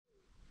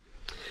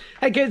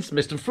Hey kids,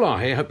 Mr.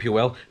 Fly here, hope you're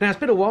well. Now it's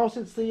been a while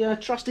since the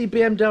trusty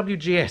BMW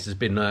GS has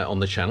been on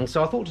the channel,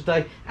 so I thought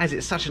today, as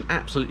it's such an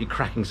absolutely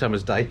cracking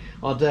summer's day,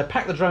 I'd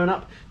pack the drone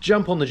up,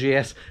 jump on the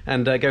GS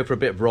and go for a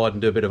bit of ride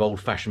and do a bit of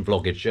old-fashioned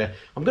vloggage.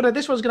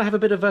 This one's going to have a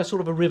bit of a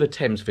sort of a River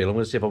Thames feel. I'm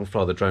going to see if I can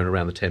fly the drone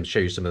around the Thames, show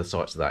you some of the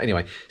sights of that.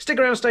 Anyway, stick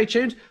around, stay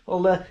tuned,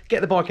 I'll get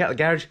the bike out of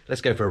the garage,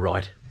 let's go for a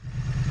ride.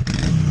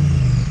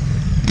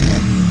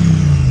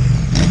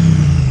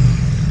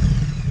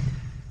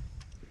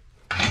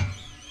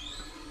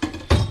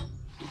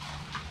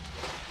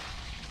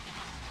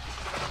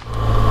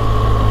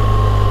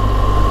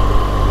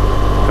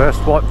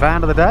 First white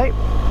van of the day.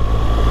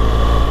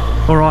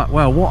 Alright,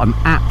 well, what an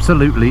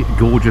absolutely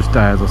gorgeous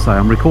day, as I say.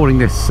 I'm recording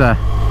this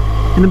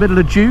in the middle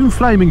of June,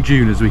 flaming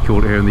June as we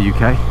call it here in the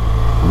UK.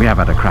 And we have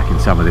had a cracking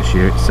summer this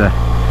year. It's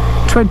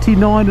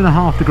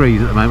 29.5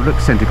 degrees at the moment,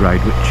 looks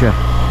centigrade, which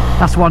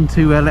that's one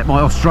to let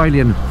my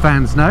Australian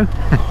fans know.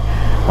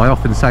 I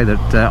often say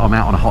that I'm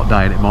out on a hot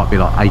day and it might be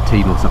like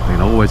 18 or something,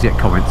 and I always get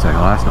comments saying,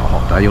 oh, that's not a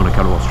hot day, you want to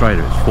come to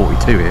Australia, it's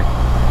 42 here.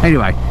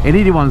 Anyway, in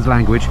anyone's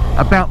language,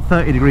 about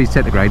 30 degrees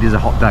centigrade is a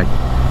hot day.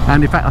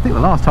 And in fact, I think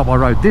the last time I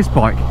rode this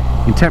bike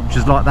in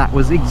temperatures like that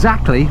was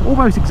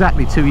almost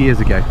exactly 2 years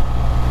ago,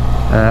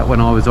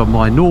 when I was on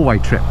my Norway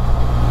trip.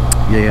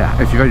 Yeah,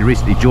 if you've only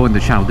recently joined the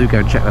channel, do go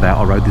and check that out.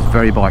 I rode this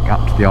very bike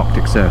up to the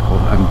Arctic Circle,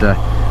 and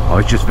I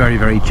was just very,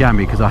 very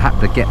jammy because I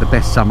happened to get the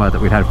best summer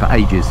that we'd had for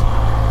ages.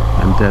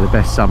 And the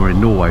best summer in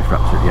Norway for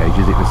absolutely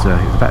ages. It was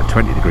about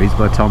 20 degrees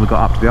by the time we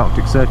got up to the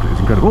Arctic Circle. It was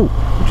incredible.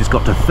 We've just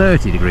got to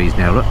 30 degrees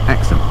now, look,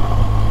 excellent.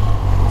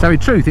 So in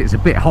truth, it's a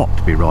bit hot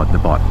to be riding the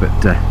bike,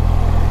 but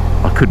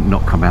I couldn't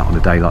not come out on a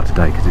day like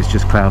today because it's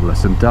just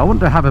cloudless. And I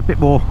wanted to have a bit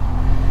more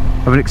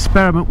of an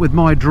experiment with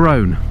my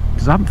drone,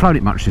 because I haven't flown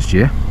it much this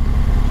year.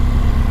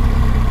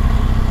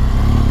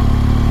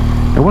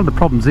 Now, one of the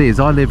problems is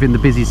I live in the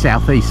busy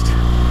southeast,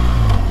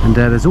 and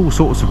there's all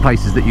sorts of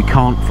places that you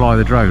can't fly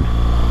the drone.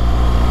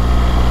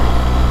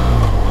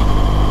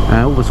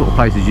 All the sort of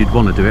places you'd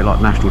want to do it,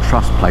 like National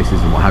Trust places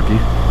and what have you,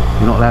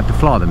 you're not allowed to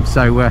fly them.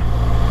 So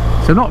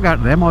not going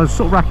to them, I was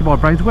sort of racking my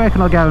brains, where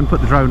can I go and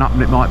put the drone up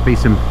and it might be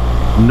some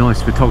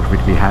nice photography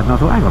to be had. And I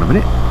thought, hang on a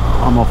minute,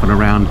 I'm often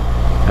around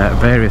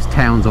various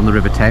towns on the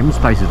River Thames,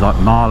 places like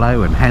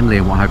Marlow and Henley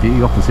and what have you.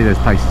 You often see those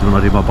places when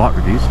I do my bike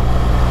reviews.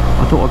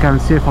 I thought I'd go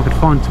and see if I could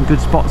find some good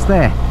spots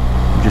there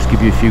and just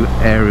give you a few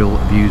aerial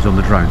views on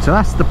the drone. So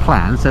that's the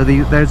plan. So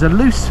there's a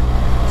loose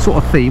sort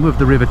of theme of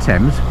the River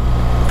Thames.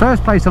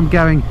 First place I'm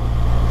going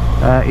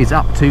is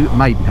up to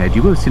Maidenhead.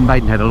 You will have seen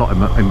Maidenhead a lot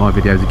in my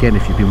videos, again,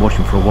 if you've been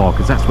watching for a while,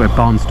 because that's where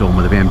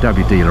Barnstormer, the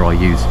BMW dealer I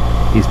use,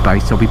 is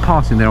based. So I'll be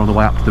passing there on the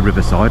way up to the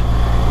riverside,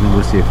 and then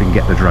we'll see if we can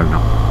get the drone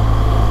up.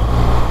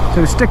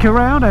 So stick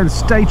around and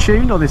stay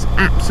tuned on this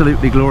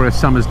absolutely glorious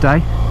summer's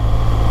day,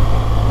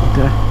 and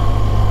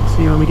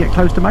see you when we get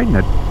close to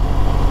Maidenhead.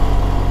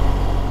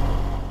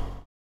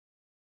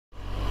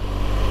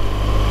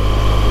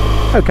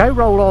 Okay,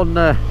 roll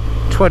on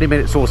 20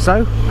 minutes or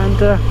so, and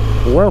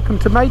welcome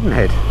to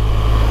Maidenhead.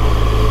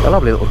 A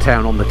lovely little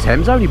town on the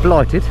Thames, only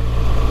blighted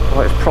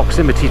by its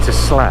proximity to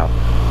Slough.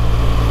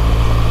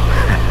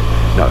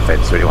 No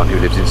offence to anyone who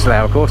lives in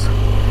Slough, of course.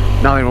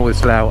 Nothing wrong with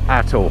Slough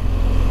at all.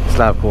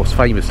 Slough, of course,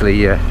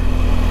 famously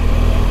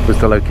was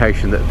the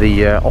location that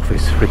the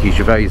Office, Ricky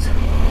Gervais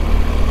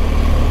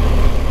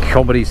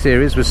comedy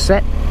series was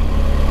set.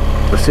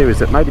 The series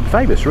that made him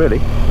famous, really.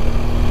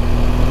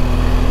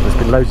 There's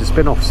been loads of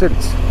spin-offs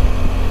since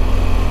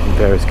in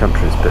various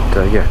countries,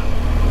 but yeah,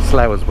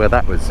 Slough is where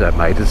that was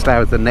made, and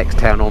Slough is the next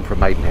town on from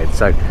Maidenhead.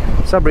 So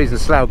for some reason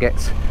Slough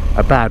gets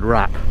a bad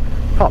rap,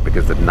 part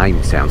because the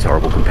name sounds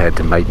horrible compared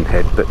to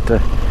Maidenhead, but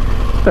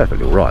it's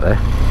perfectly alright there.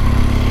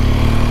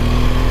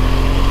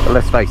 But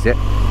let's face it,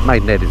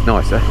 Maidenhead is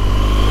nicer,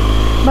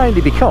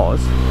 mainly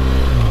because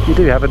you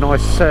do have a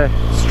nice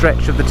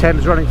stretch of the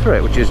Thames running through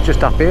it, which is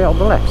just up here on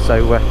the left.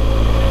 So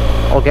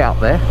I'll get up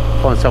there,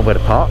 find somewhere to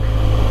park,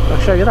 and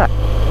I'll show you that.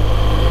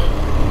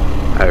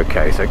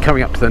 Okay, so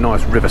coming up to the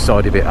nice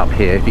riverside bit up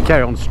here, if you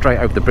carry on straight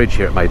over the bridge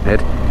here at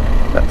Maidenhead,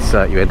 that's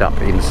you end up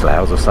in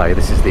Slough, as I say.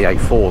 This is the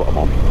A4 that I'm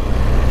on.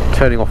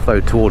 Turning off though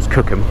towards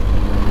Cookham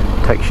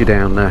takes you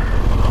down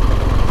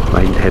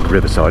Maidenhead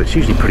riverside. It's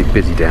usually pretty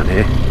busy down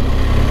here.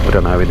 I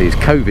don't know, in these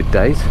COVID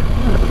days,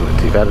 that doesn't look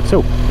too bad at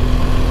all.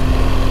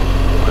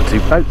 Got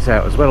 2 boats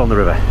out as well on the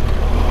river.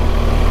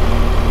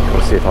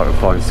 I'll see if I can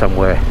find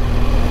somewhere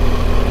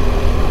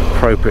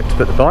appropriate to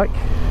put the bike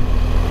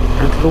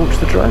and to launch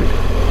the drone.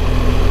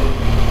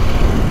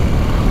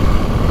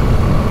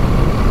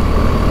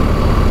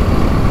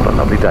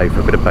 Lovely day for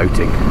a bit of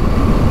boating.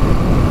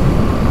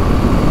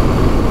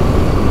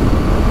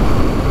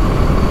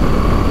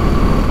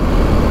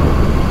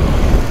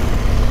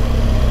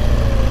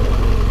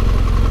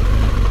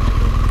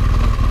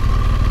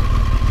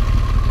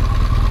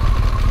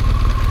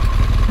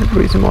 The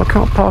reason why I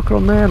can't park her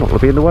on there, not going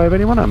to be in the way of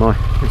anyone, am I?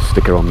 Let's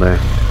stick her on there.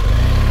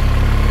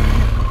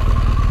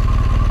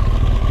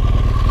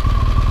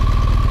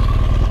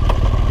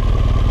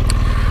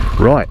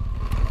 Right,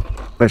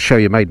 let's show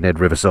you Maidenhead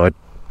Riverside.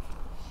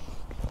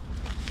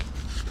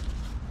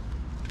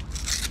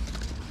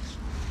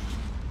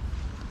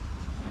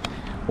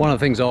 One of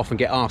the things I often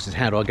get asked is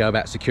how do I go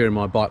about securing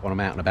my bike when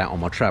I'm out and about on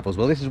my travels.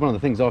 Well, this is one of the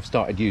things I've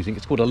started using.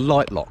 It's called a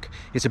light lock.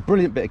 It's a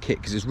brilliant bit of kit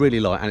because it's really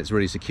light and it's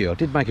really secure. I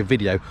did make a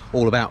video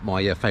all about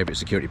my favourite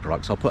security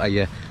products. I'll put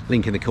a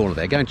link in the corner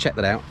there. Go and check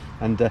that out,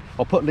 and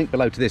I'll put a link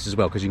below to this as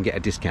well because you can get a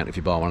discount if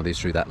you buy one of these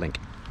through that link.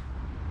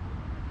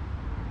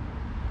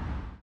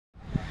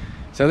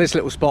 So this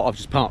little spot I've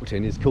just parked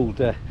in is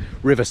called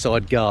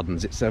Riverside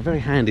Gardens. It's a very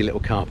handy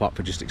little car park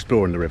for just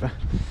exploring the river.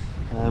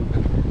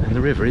 And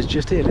the river is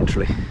just here,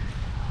 literally.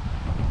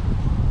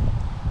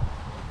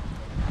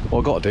 What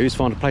I've got to do is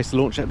find a place to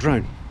launch that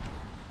drone.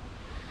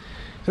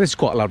 So this is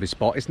quite a lovely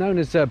spot. It's known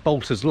as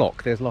Bolter's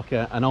Lock. There's like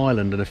an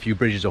island and a few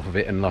bridges off of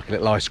it, and like a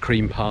little ice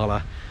cream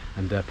parlour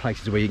and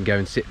places where you can go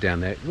and sit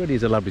down there. It really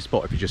is a lovely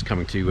spot if you're just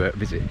coming to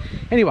visit.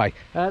 Anyway,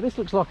 this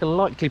looks like a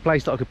likely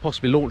place that I could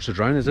possibly launch the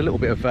drone. There's a little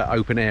bit of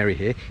open area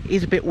here. It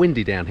is a bit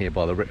windy down here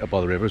by the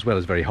river, as well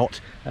as very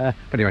hot. But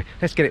anyway,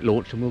 let's get it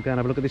launched and we'll go and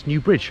have a look at this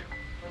new bridge.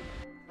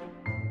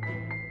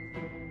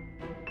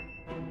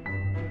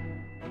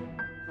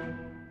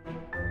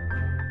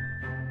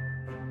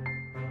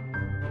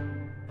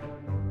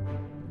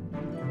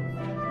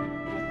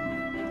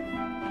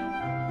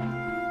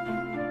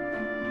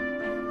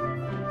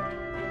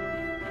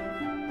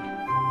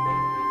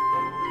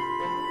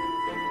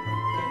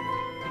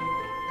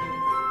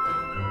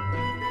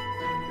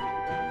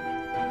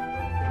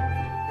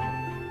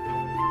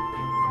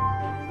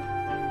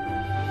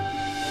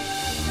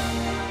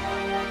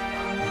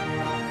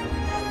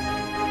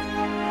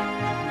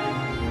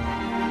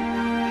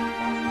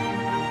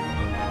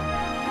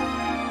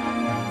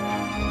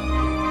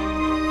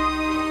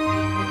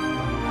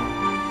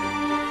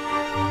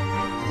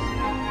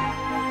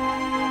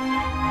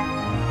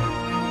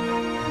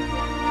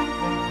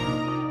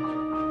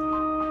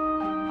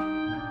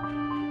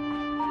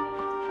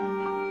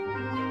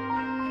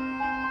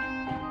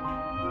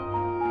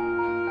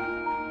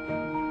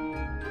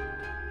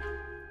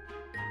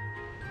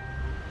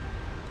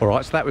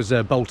 Alright, so that was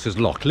Bolter's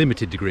Lock.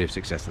 Limited degree of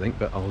success, I think,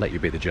 but I'll let you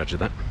be the judge of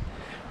that.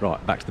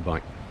 Right, back to the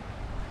bike.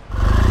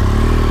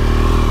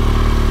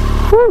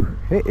 Whew,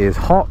 it is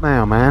hot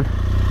now, man.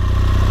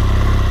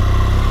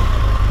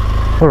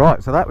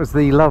 Alright, so that was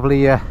the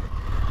lovely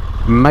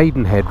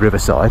Maidenhead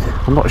Riverside.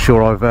 I'm not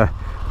sure I've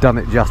done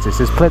it justice.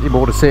 There's plenty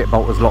more to see at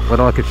Bolter's Lock than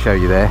I could show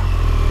you there.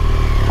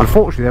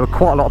 Unfortunately, there were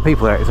quite a lot of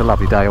people there. It's a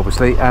lovely day,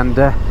 obviously, and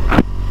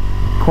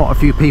quite a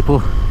few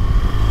people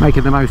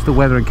making the most of the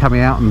weather and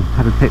coming out and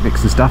having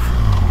picnics and stuff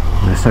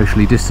in a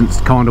socially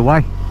distanced kind of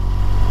way.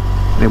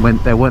 And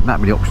there weren't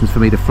that many options for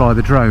me to fly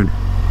the drone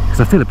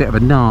because I feel a bit of a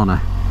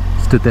nana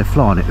stood there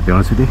flying it, to be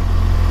honest with you.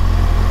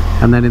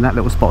 And then in that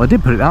little spot I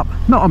did put it up,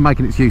 not on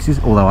making excuses,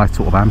 although I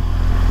sort of am.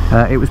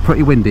 It was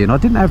pretty windy and I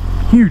didn't have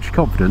huge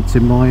confidence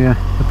in my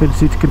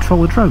ability to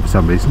control the drone for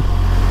some reason.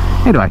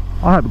 Anyway,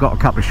 I hope I've got a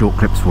couple of short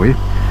clips for you.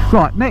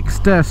 Right,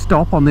 next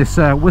stop on this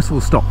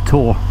whistle stop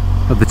tour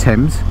of the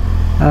Thames,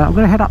 I'm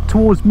going to head up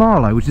towards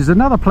Marlow, which is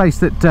another place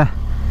that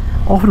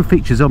often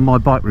features on my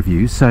bike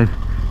reviews, so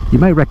you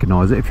may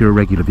recognise it if you're a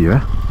regular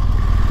viewer.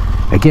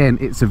 Again,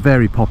 it's a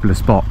very popular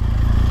spot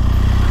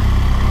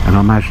and I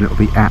imagine it'll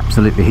be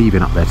absolutely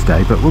heaving up there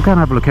today, but we'll go and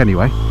have a look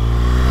anyway,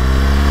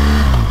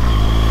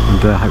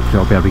 and hopefully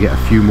I'll be able to get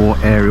a few more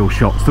aerial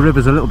shots. The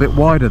river's a little bit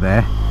wider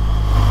there.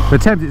 The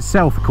Thames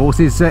itself, of course,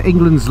 is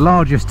England's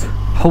largest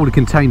wholly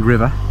contained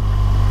river.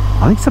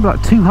 I think it's about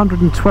like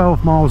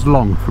 212 miles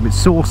long from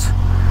its source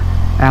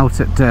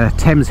out at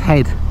Thames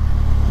Head,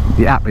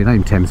 the aptly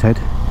named Thames Head,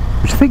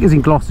 which I think is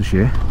in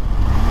Gloucestershire,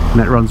 and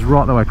it runs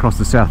right the way across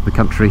the south of the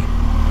country,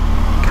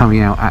 coming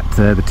out at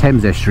the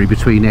Thames estuary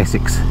between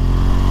Essex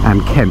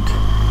and Kent,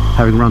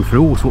 having run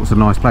through all sorts of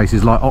nice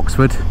places like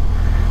Oxford,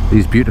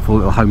 these beautiful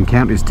little home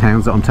counties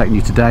towns that I'm taking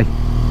you today,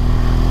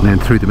 and then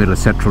through the middle of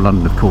central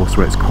London, of course,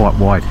 where it's quite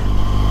wide.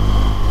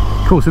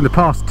 Of course, in the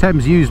past,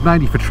 Thames used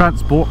mainly for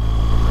transport,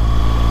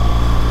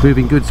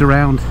 moving goods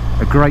around,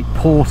 a great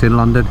port in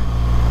London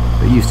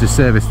that used to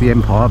service the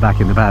Empire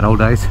back in the bad old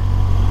days.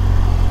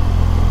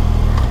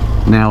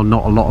 Now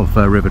not a lot of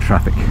river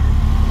traffic.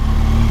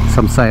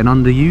 Some say an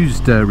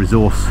underused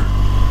resource,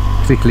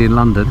 particularly in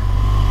London.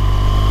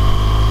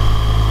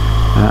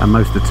 And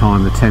most of the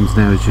time the Thames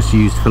now is just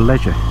used for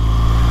leisure,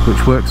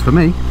 which works for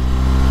me.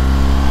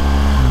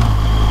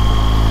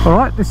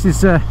 Alright, this is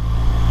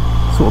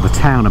sort of the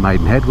town of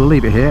Maidenhead. We'll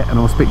leave it here and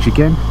I'll speak to you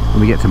again when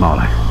we get to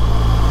Marlow.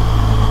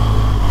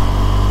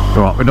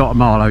 Alright, we're not at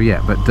Marlow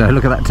yet, but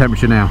look at that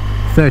temperature now,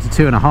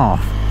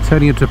 32.5,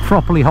 turning into a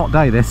properly hot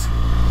day this.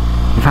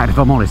 In fact, if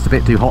I'm honest, a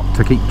bit too hot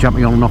to keep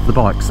jumping on and off the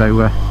bike,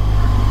 so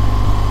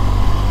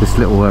this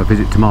little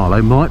visit to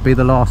Marlow might be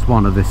the last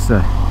one of this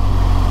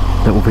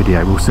little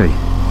video, we'll see.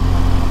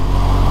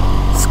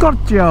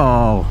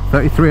 Scotcho,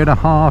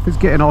 33.5, it's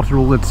getting hotter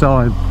all the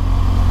time.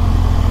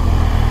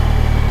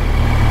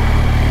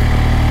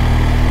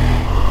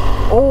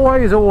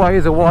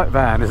 Always a white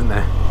van, isn't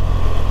there?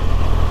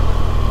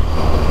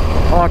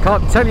 Oh, I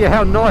can't tell you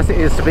how nice it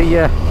is to be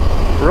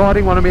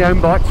riding one of my own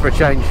bikes for a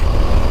change.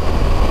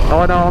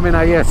 Oh no, I'm in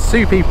a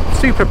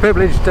super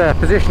privileged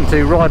position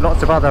to ride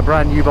lots of other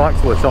brand new bikes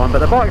all the time, but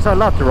the bikes I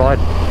love to ride,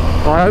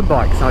 my own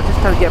bikes, and I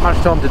just don't get much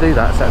time to do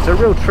that, so it's a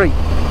real treat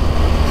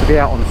to be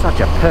out on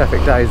such a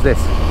perfect day as this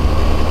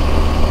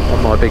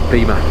on my big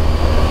Beamer.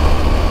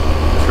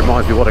 This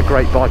reminds me what a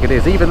great bike it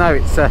is, even though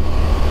it's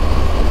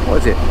what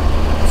is it,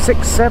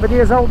 6-7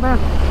 years old now.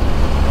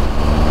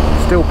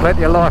 Still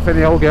plenty of life in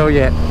the old girl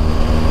yet.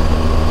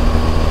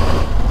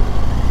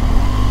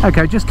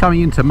 Okay, just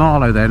coming into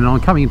Marlow then, and I'm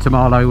coming into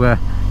Marlow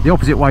the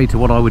opposite way to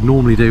what I would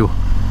normally do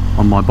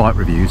on my bike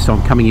reviews. So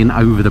I'm coming in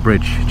over the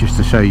bridge just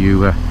to show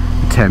you the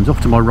Thames.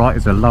 Off to my right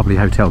is a lovely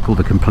hotel called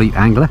the Complete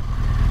Angler.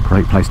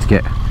 Great place to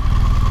get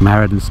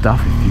married and stuff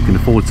if you can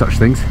afford such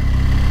things.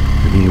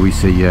 And here we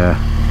see a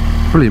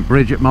brilliant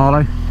bridge at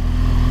Marlow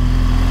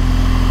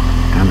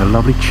and a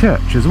lovely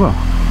church as well.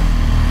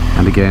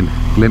 And again,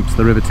 glimpse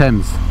the River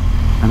Thames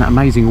and that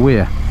amazing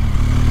weir.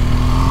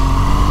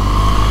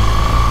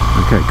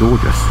 Okay,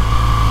 gorgeous.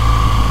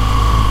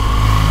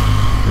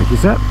 Thank you,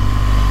 sir.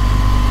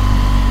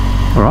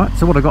 Alright,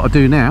 so what I've got to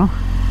do now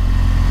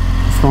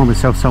is find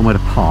myself somewhere to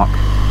park.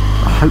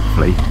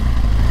 Hopefully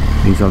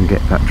means I can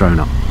get that drone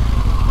up.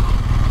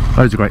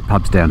 Loads of great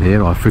pubs down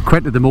here. I've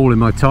frequented them all in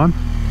my time.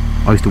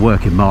 I used to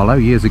work in Marlow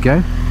years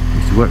ago. I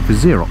used to work for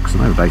Xerox,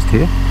 and they were based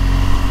here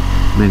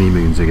many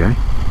moons ago.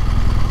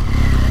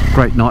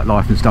 Great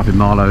nightlife and stuff in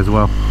Marlow as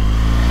well.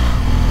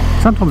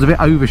 Sometimes a bit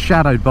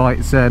overshadowed by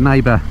its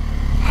neighbour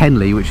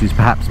Henley, which is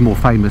perhaps more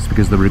famous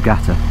because of the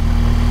regatta,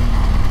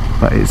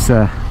 but it's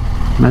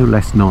no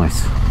less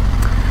nice.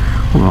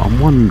 Well, I'm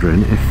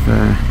wondering if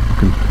I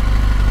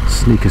can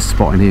sneak a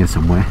spot in here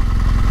somewhere.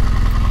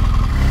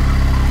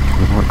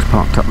 The bike's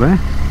parked up there.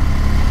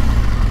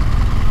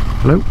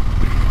 Hello.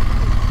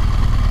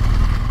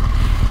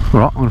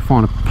 Alright, I'm going to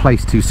find a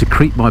place to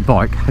secrete my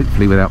bike,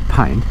 hopefully without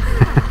paying,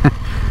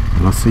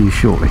 and I'll see you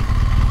shortly.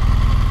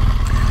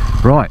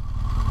 Right,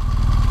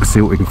 let's see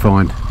what we can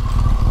find.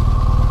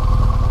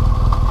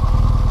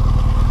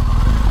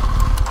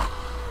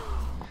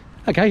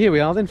 Okay, here we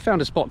are then,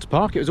 found a spot to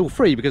park. It was all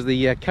free because of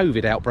the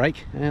COVID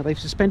outbreak. They've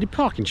suspended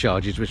parking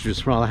charges, which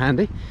was rather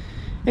handy.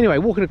 Anyway,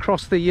 walking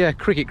across the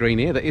cricket green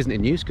here that isn't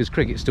in use because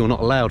cricket's still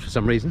not allowed for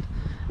some reason.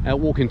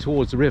 Walking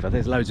towards the river,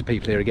 there's loads of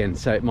people here again,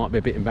 so it might be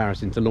a bit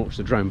embarrassing to launch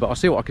the drone, but I'll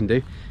see what I can do.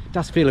 It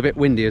does feel a bit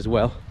windy as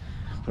well,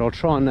 but I'll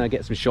try and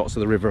get some shots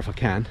of the river if I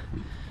can.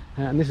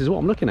 And this is what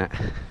I'm looking at.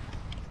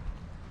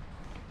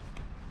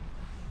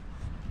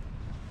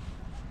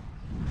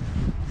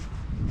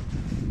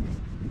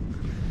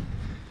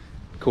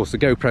 Of course, the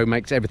GoPro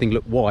makes everything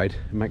look wide.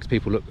 It makes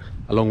people look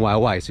a long way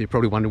away, so you're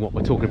probably wondering what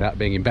we're talking about,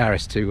 being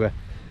embarrassed to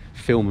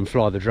film and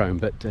fly the drone.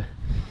 But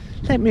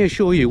let me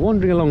assure you,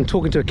 wandering along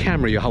talking to a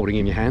camera you're holding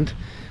in your hand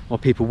while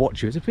people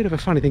watch you is a bit of a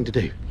funny thing to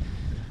do.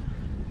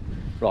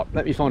 Right,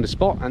 let me find a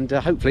spot, and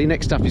hopefully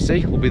next stuff you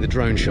see will be the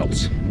drone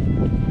shots.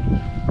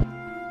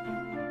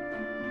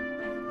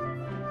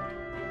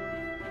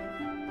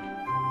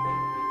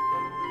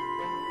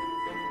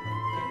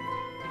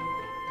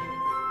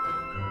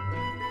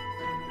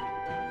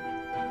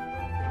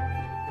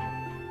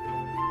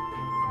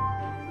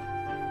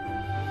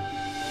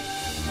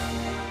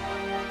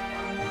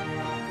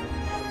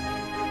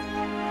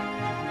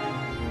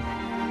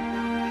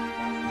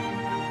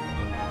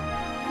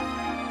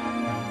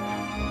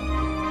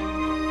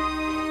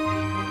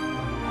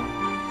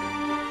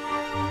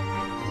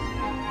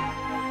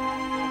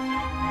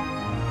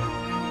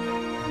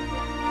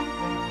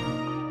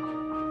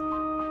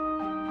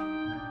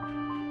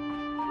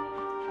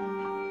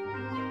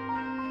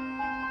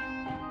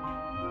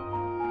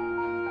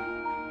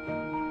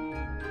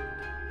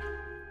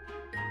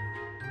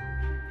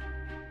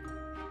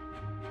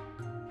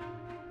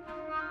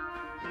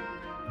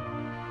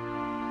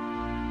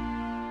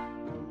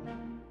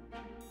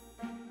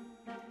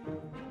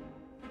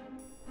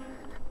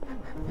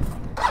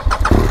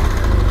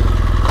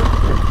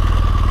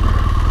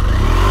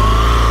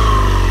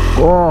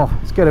 Oh,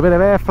 let's get a bit of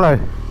airflow.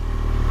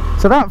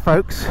 So that,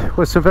 folks,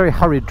 was some very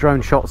hurried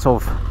drone shots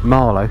of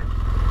Marlow.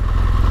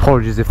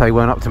 Apologies if they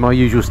weren't up to my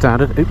usual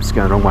standard. Oops,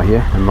 going the wrong way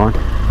here, never mind.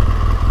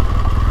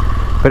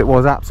 But it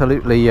was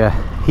absolutely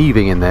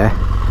heaving in there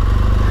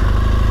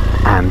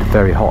and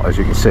very hot, as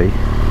you can see.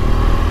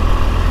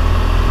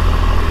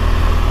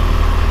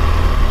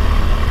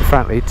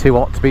 Frankly, too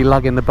hot to be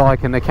lugging the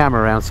bike and the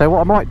camera around. So what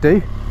I might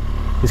do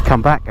is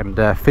come back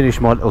and finish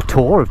my little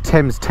tour of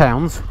Thames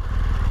Towns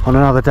on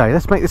another day.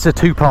 Let's make this a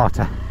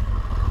two-parter.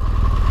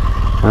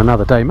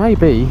 Another day,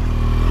 maybe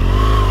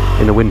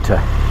in the winter,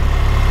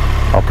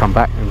 I'll come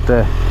back and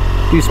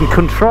do some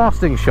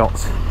contrasting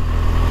shots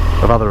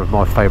of other of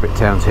my favourite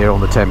towns here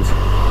on the Thames.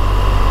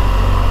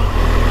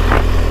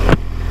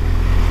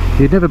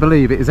 You'd never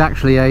believe it is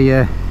actually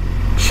a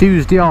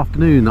Tuesday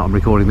afternoon that I'm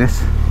recording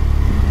this,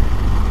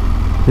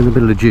 in the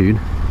middle of June,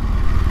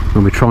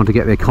 when we're trying to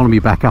get the economy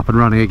back up and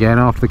running again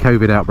after the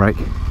COVID outbreak.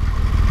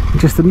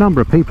 Just the number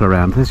of people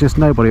around, there's just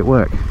nobody at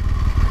work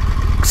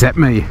except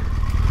me.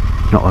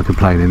 Not like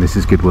complaining, this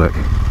is good work.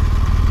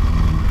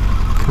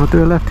 I'll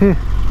do a left here.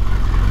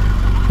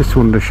 Just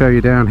wanted to show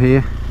you down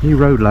here, new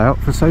road layout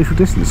for social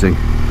distancing.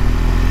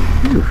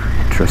 Ooh,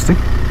 interesting.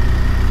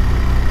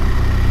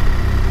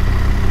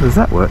 How does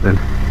that work then?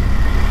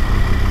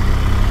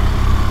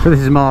 So this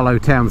is Marlow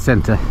Town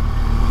Centre.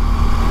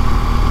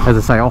 As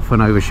I say,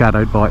 often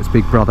overshadowed by its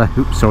big brother.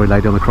 Oops, sorry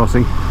lady on the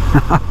crossing.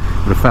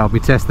 Would have failed my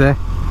test there.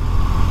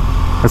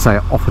 As I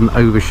say, often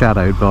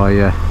overshadowed by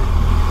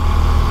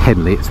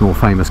Henley, its more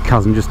famous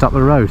cousin just up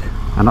the road.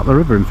 And up the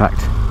river in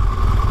fact.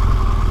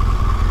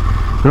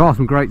 There are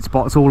some great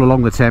spots all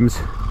along the Thames.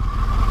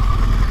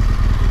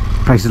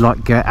 Places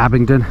like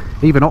Abingdon,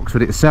 even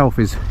Oxford itself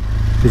is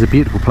a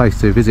beautiful place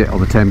to visit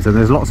on the Thames, and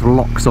there's lots of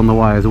locks on the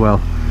way as well,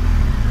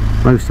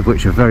 most of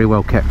which are very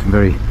well kept and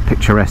very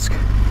picturesque.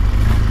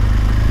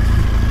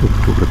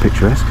 Talking of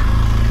picturesque.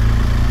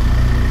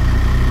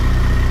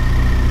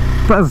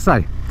 But as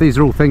I say, these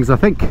are all things I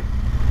think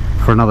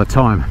for another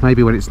time,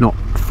 maybe when it's not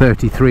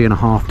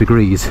 33.5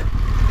 degrees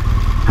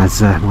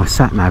as my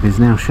sat nav is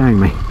now showing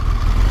me.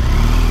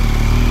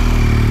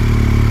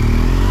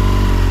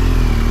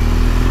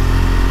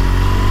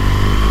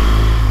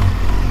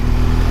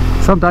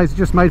 Some days are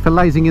just made for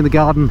lazing in the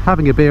garden,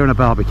 having a beer and a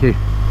barbecue.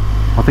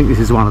 I think this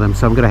is one of them,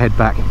 so I'm going to head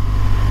back.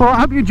 Well, I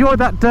hope you enjoyed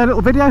that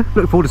little video.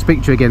 Look forward to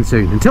speaking to you again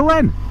soon. Until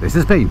then, this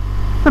has been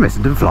the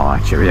Messenden Fly.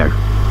 Cheerio.